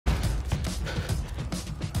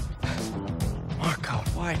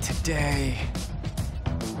Why today?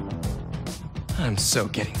 I'm so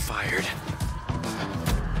getting fired.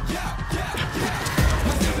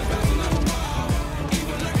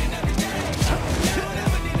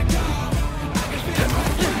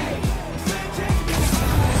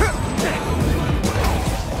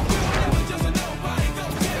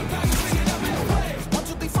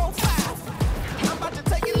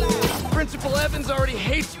 Principal Evans already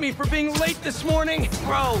hates me for being late this morning.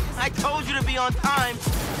 Bro, I told you to be on time.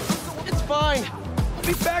 It's fine. I'll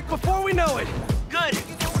be back before we know it. Good,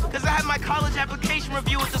 because I had my college application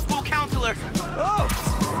review with the school counselor. Oh,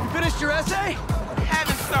 you finished your essay?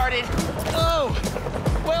 Haven't started. Oh,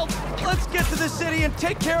 well, let's get to the city and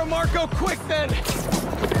take care of Marco quick then.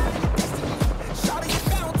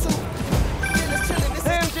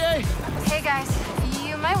 Hey, MJ. Hey guys,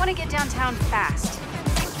 you might want to get downtown fast.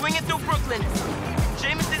 Swinging through Brooklyn.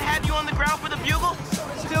 Jameson had you on the ground for the bugle?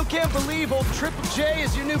 Still can't believe old Triple J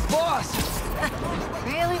is your new boss.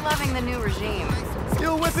 Really loving the new regime.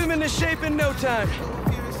 You'll whip him into shape in no time.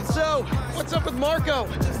 So, what's up with Marco?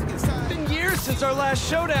 It's been years since our last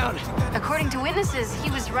showdown. According to witnesses, he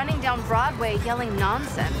was running down Broadway yelling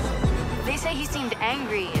nonsense. They say he seemed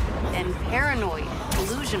angry and paranoid,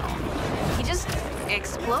 delusional. He just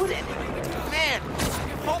exploded. Man,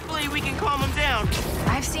 hopefully we can calm him down.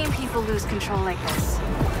 I've seen people lose control like this.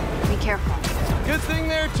 Be careful. Good thing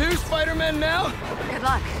there are two Spider-Men now. Good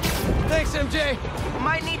luck. Thanks, MJ.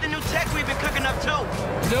 Might need the new tech we've been cooking up too.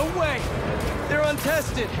 No way. They're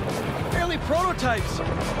untested. Barely prototypes.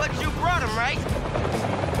 But you brought them, right?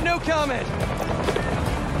 No comment.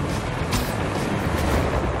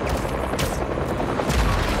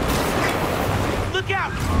 Look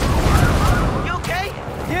out! You okay?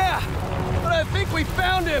 Yeah, but I think we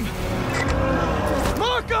found him.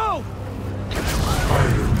 Marco!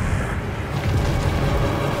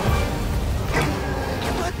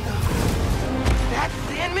 What the? That's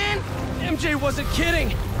Sandman? MJ wasn't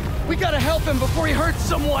kidding. We gotta help him before he hurts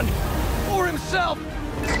someone. Or himself.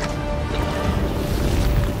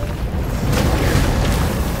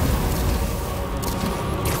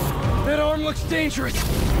 That arm looks dangerous.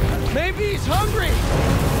 Maybe he's hungry.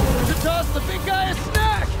 We should toss the big guy a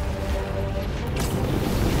snack.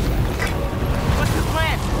 What's the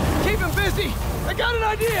plan? Keep him busy. I got an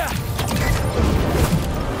idea.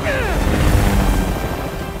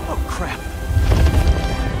 Oh, crap.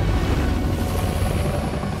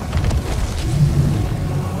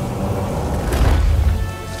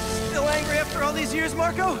 Still angry after all these years,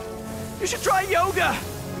 Marco? You should try yoga.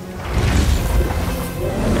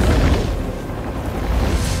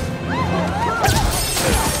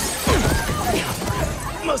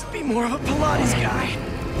 Must be more of a Pilates guy.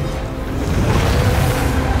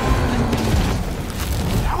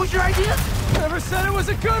 That was your idea? Never said it was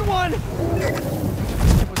a good one. It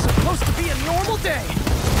was supposed to be a normal day.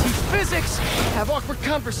 Teach physics, have awkward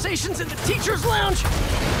conversations in the teacher's lounge.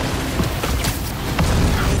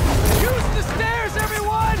 Use the stairs,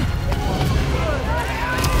 everyone!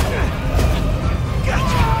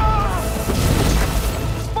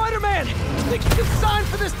 Spider-Man! Think you can sign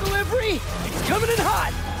for this delivery? It's coming in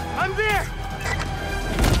hot! I'm there!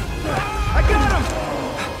 I got him!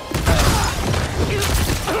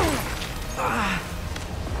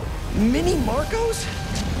 Mini Marcos?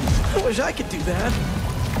 I wish I could do that.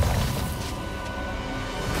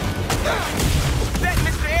 Set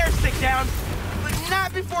Mr. Airstick down, but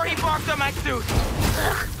not before he barked on my suit.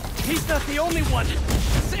 He's not the only one.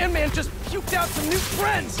 Sandman just puked out some new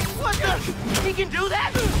friends. What the? He can do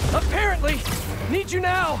that? Apparently. Need you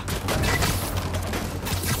now.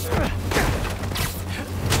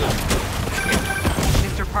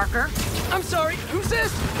 Mr. Parker? I'm sorry, who's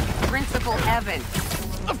this? Principal Evans.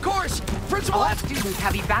 Of course, Principal All Evans. students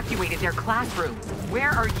have evacuated their classrooms.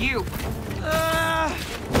 Where are you?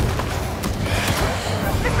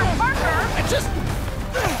 Mr. Parker! I just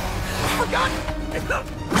forgot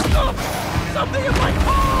something in my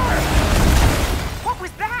car. What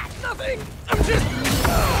was that? Nothing. I'm just.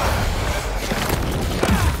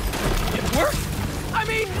 It worked. I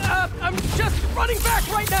mean, I'm just running back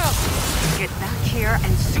right now. Get back here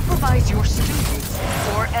and supervise your students,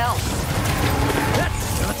 or else. That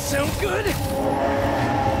does not sound good.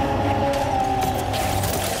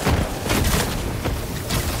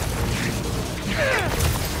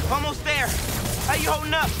 Almost there. How you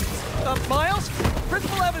holding up? Miles?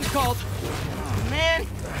 Principal Evans called. Oh, man.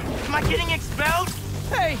 Am I getting expelled?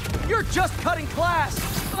 Hey, you're just cutting class.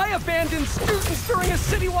 I abandoned students during a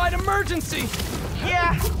citywide emergency.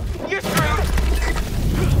 Yeah, you're screwed.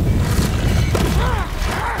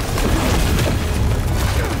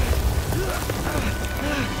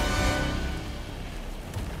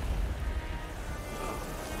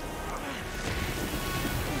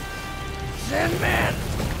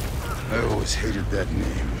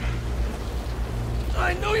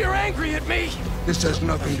 angry at me! This has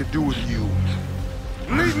nothing to do with you.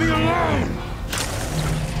 Leave me alone!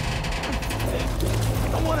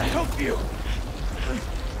 I want to help you.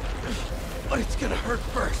 But it's gonna hurt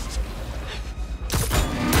first.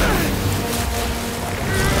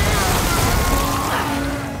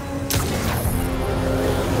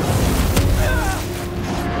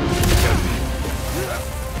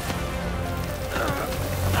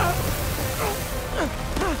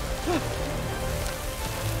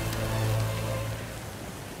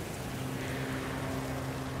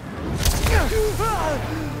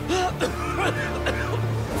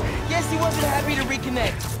 Guess he wasn't happy to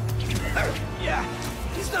reconnect. Yeah,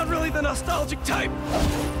 he's not really the nostalgic type.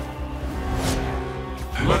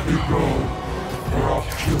 Let me go, or I'll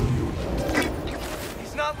kill you.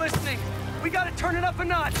 He's not listening. We gotta turn it up a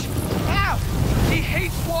notch. Ow! He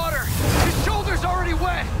hates water. His shoulder's already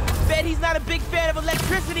wet. Bet he's not a big fan of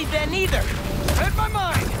electricity then either. Read my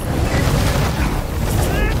mind.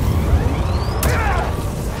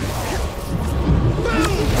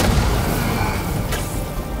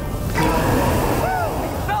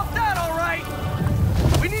 Felt that, all right.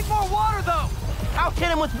 We need more water, though. I'll hit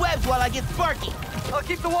him with webs while I get Sparky. I'll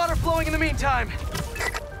keep the water flowing in the meantime.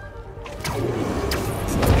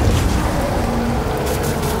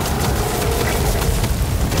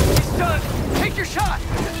 He's done. Take your shot.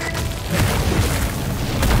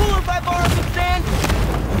 Cool if I borrow some sand?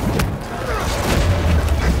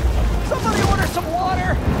 Somebody order some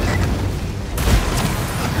water.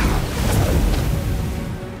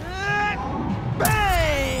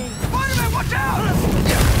 Bang! Spider-Man, watch out!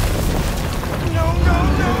 No, no,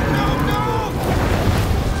 no, no, no!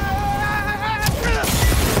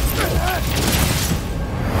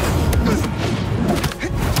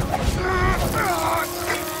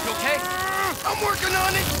 You okay? I'm working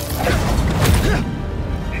on it!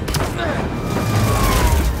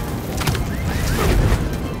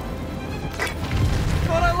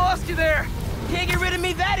 Thought I lost you there. Can't get rid of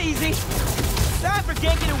me that easy. Time for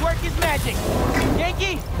Genki to work his magic.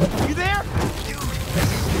 Genki, you there? Dude,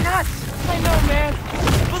 this is nuts. I know, man.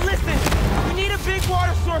 But listen, we need a big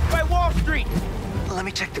water source by Wall Street. Let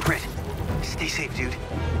me check the grid. Stay safe, dude.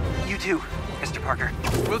 You too, Mr. Parker.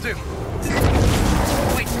 Will do.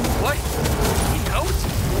 Wait, what? He knows?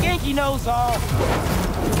 Genki knows all.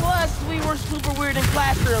 Plus, we were super weird in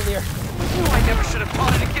class earlier. Oh, I never should have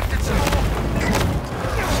taught at a gifted school.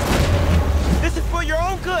 This is for your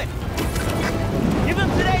own good. Give him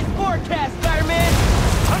today's forecast, Spider-Man.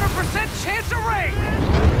 100% chance of rain.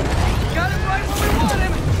 Got it right when we want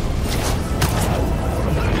him.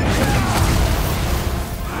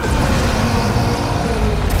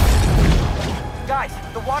 Guys,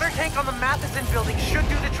 the water tank on the Matheson building should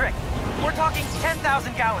do the trick. We're talking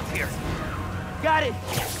 10,000 gallons here. Got it.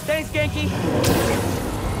 Thanks, Genki.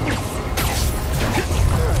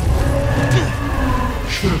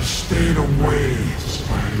 Should have stayed away,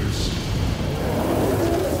 spiders.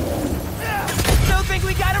 Still think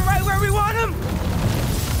we got him right where we want him?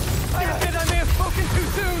 I admit I may have spoken too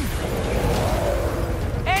soon.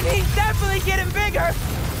 And he's definitely getting bigger.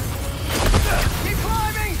 Keep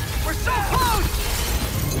climbing. We're so close.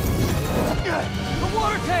 The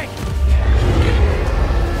water tank.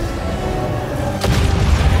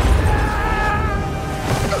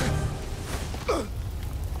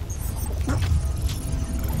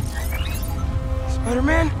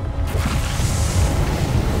 Spider-Man?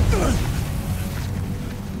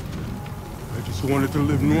 I just wanted to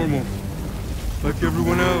live normal, like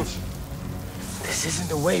everyone else. This isn't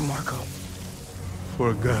the way, Marco.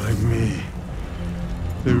 For a guy like me,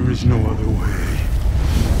 there is no other way.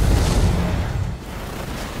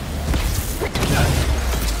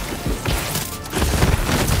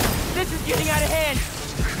 This is getting out of hand.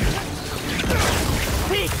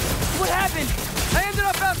 Pete, what happened? I ended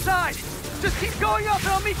up outside. Just keep going up and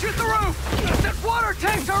I'll meet you at the roof. That water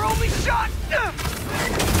tank's our only shot.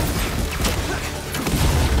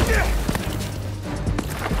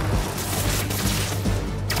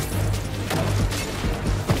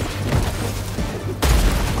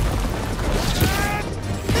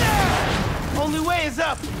 Only way is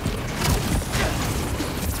up.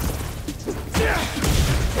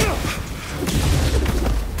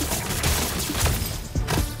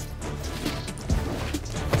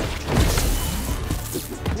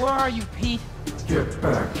 Where are you, Pete? Get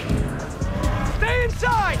back here. Stay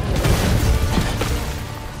inside.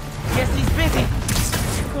 Guess he's busy.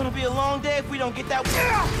 It's gonna be a long day if we don't get that.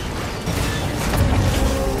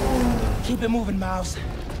 Keep it moving, Miles.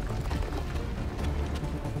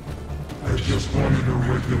 I just wanted a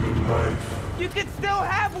regular life. You could still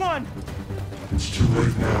have one. It's too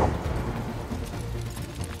late now.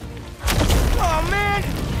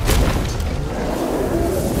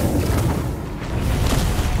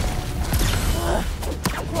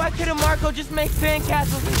 Marco just make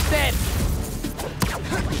sandcastles instead.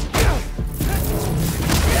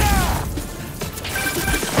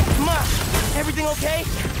 Ma, everything okay?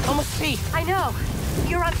 Almost pee. I know.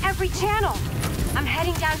 You're on every channel. I'm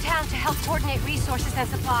heading downtown to help coordinate resources and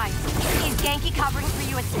supplies. Is Genki covering for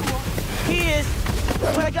you at school? He is.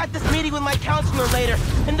 But I got this meeting with my counselor later,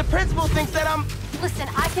 and the principal thinks that I'm... Listen,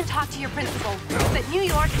 I can talk to your principal, but New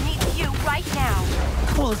York needs you right now.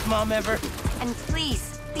 coolest mom ever. And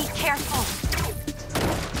please, be careful.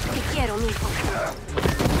 Te quiero, mijo.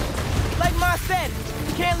 Like Ma said,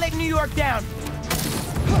 can't let New York down.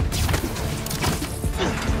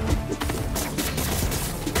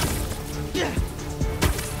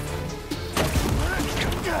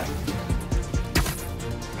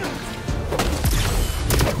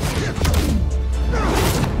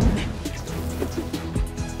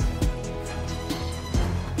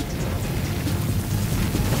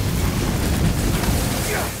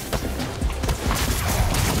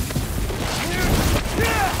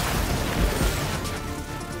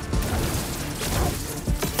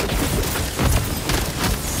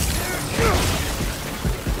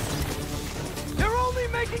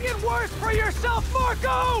 For yourself,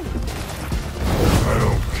 Marco! I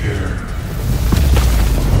don't care.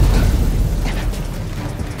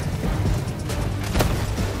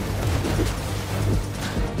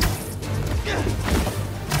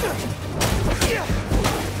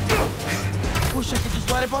 Wish I could just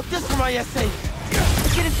write about this for my essay.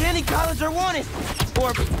 Get into any college I wanted.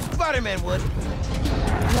 Or Spider-Man would.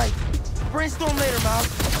 Right. Brainstorm later, Miles.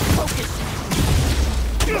 Focus.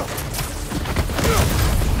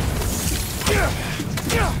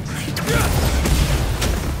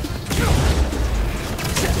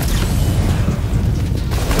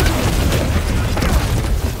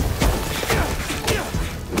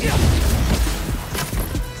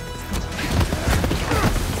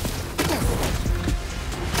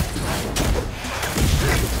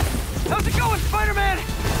 How's it going, Spider-Man?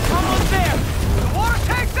 Almost there. The water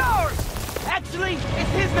tank's ours! Actually,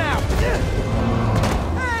 it's his now.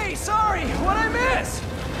 Hey, sorry, what'd I miss?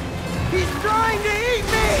 He's trying to eat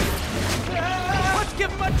me! Let's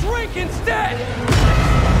give him a drink instead!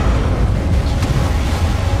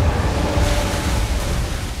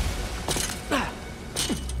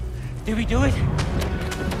 Did we do it?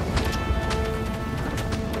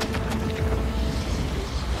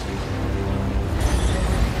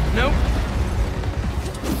 Nope.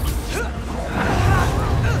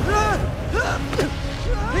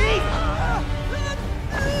 Pete!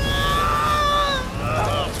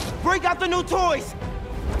 Break out the new toys!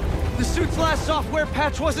 The suit's last software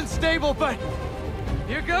patch wasn't stable, but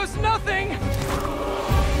here goes nothing!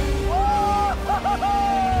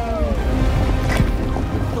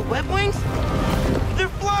 The web wings? They're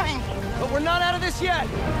flying! But we're not out of this yet.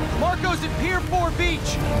 Marco's at Pier 4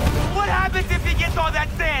 Beach. What happens if he gets all that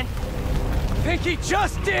sand? Think he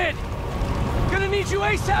just did! Gonna need you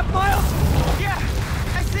ASAP, Miles! Yeah,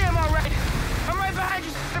 I see him all right. I'm right behind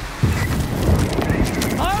you.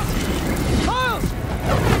 Miles? Miles!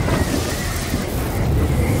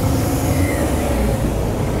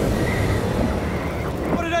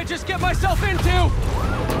 What did I just get myself into?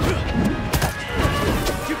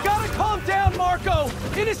 You gotta calm down, Marco!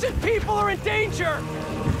 Innocent people are in danger!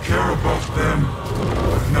 You care about them,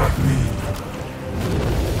 but not me.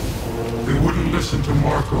 They wouldn't listen to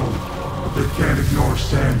Marco, but they can't ignore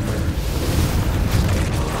Sandman.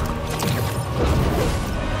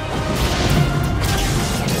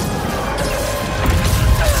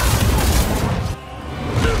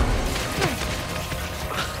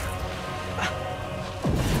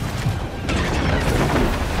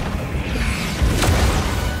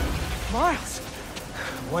 Miles!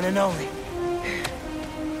 One and only.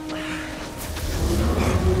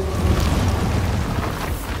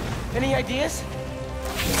 Any ideas?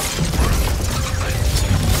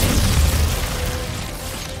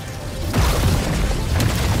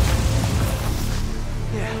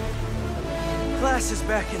 Yeah. Class is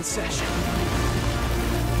back in session.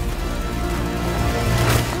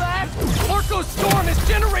 Marco's storm is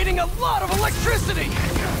generating a lot of electricity!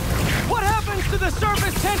 What happens to the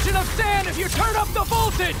surface tension of sand if you turn up the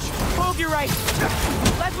voltage? Hope you're right.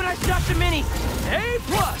 Like when I shot the minis. A+.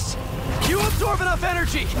 You absorb enough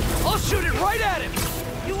energy, I'll shoot it right at him.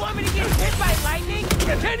 You want me to get hit by lightning?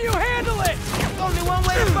 Can you handle it? Only one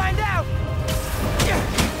way to find out.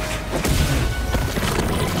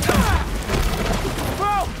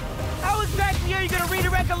 Bro, how exactly are you gonna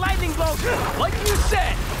redirect a lightning bolt? Like you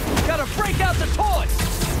said, gotta break out the toys.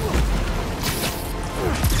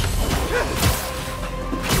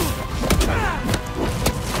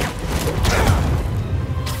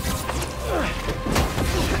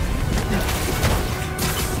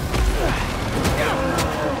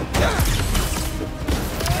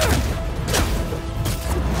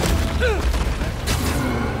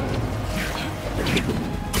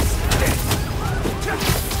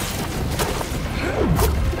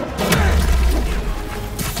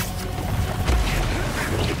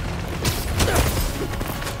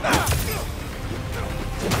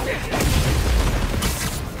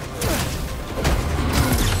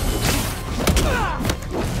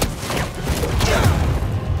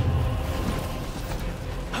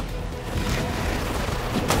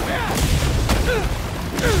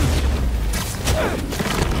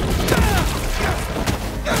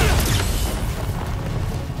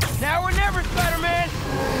 Now or never, Spider-Man!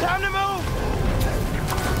 Time to move!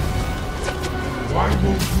 Why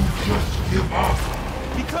won't you just give up?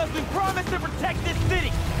 Because we promised to protect this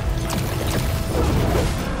city!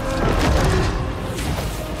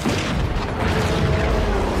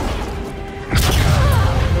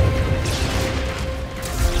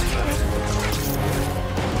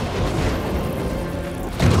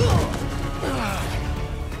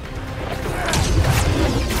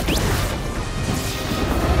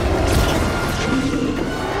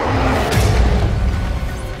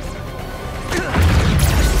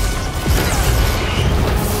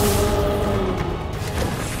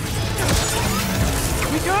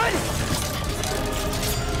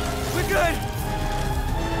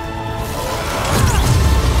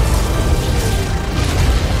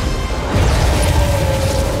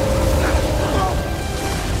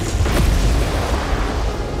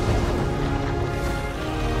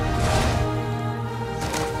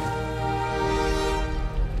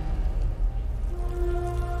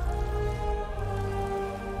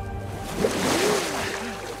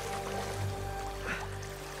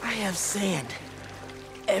 Sand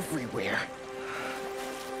everywhere.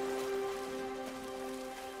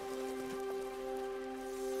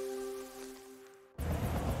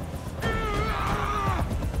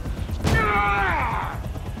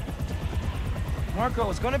 Marco,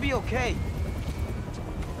 it's gonna be okay.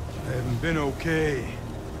 I haven't been okay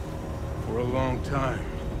for a long time.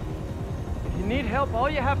 If you need help, all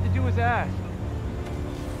you have to do is ask.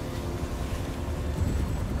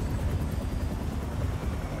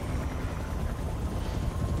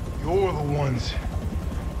 You're the ones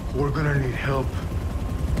who are gonna need help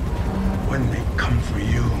when they come for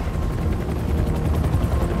you.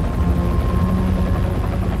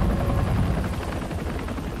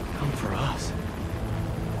 Come for us.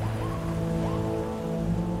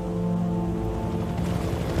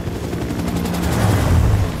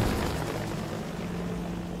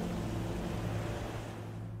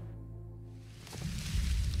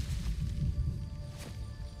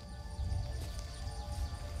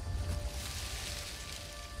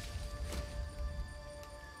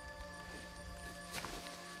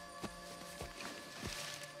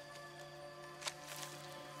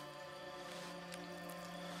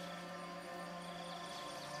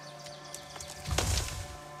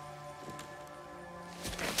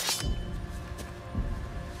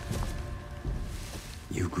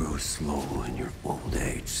 You grow slow in your old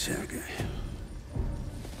age, Sergei.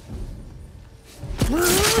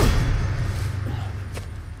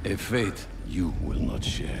 A fate you will not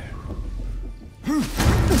share.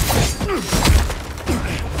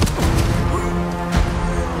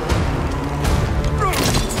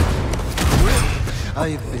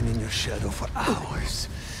 I've been in your shadow for hours,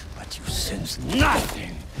 but you sense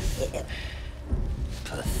nothing.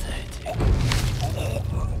 Pathetic.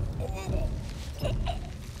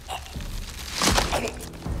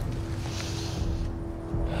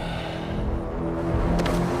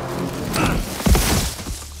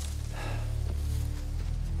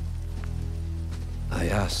 I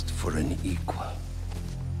asked for an equal.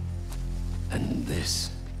 And this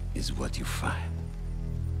is what you find.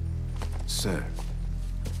 Sir,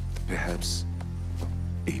 perhaps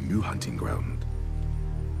a new hunting ground.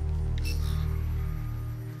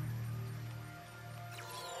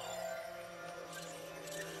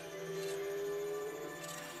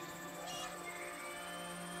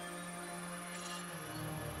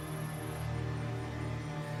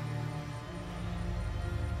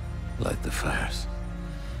 Light the fires.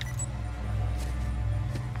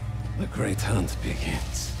 The great hunt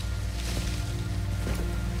begins.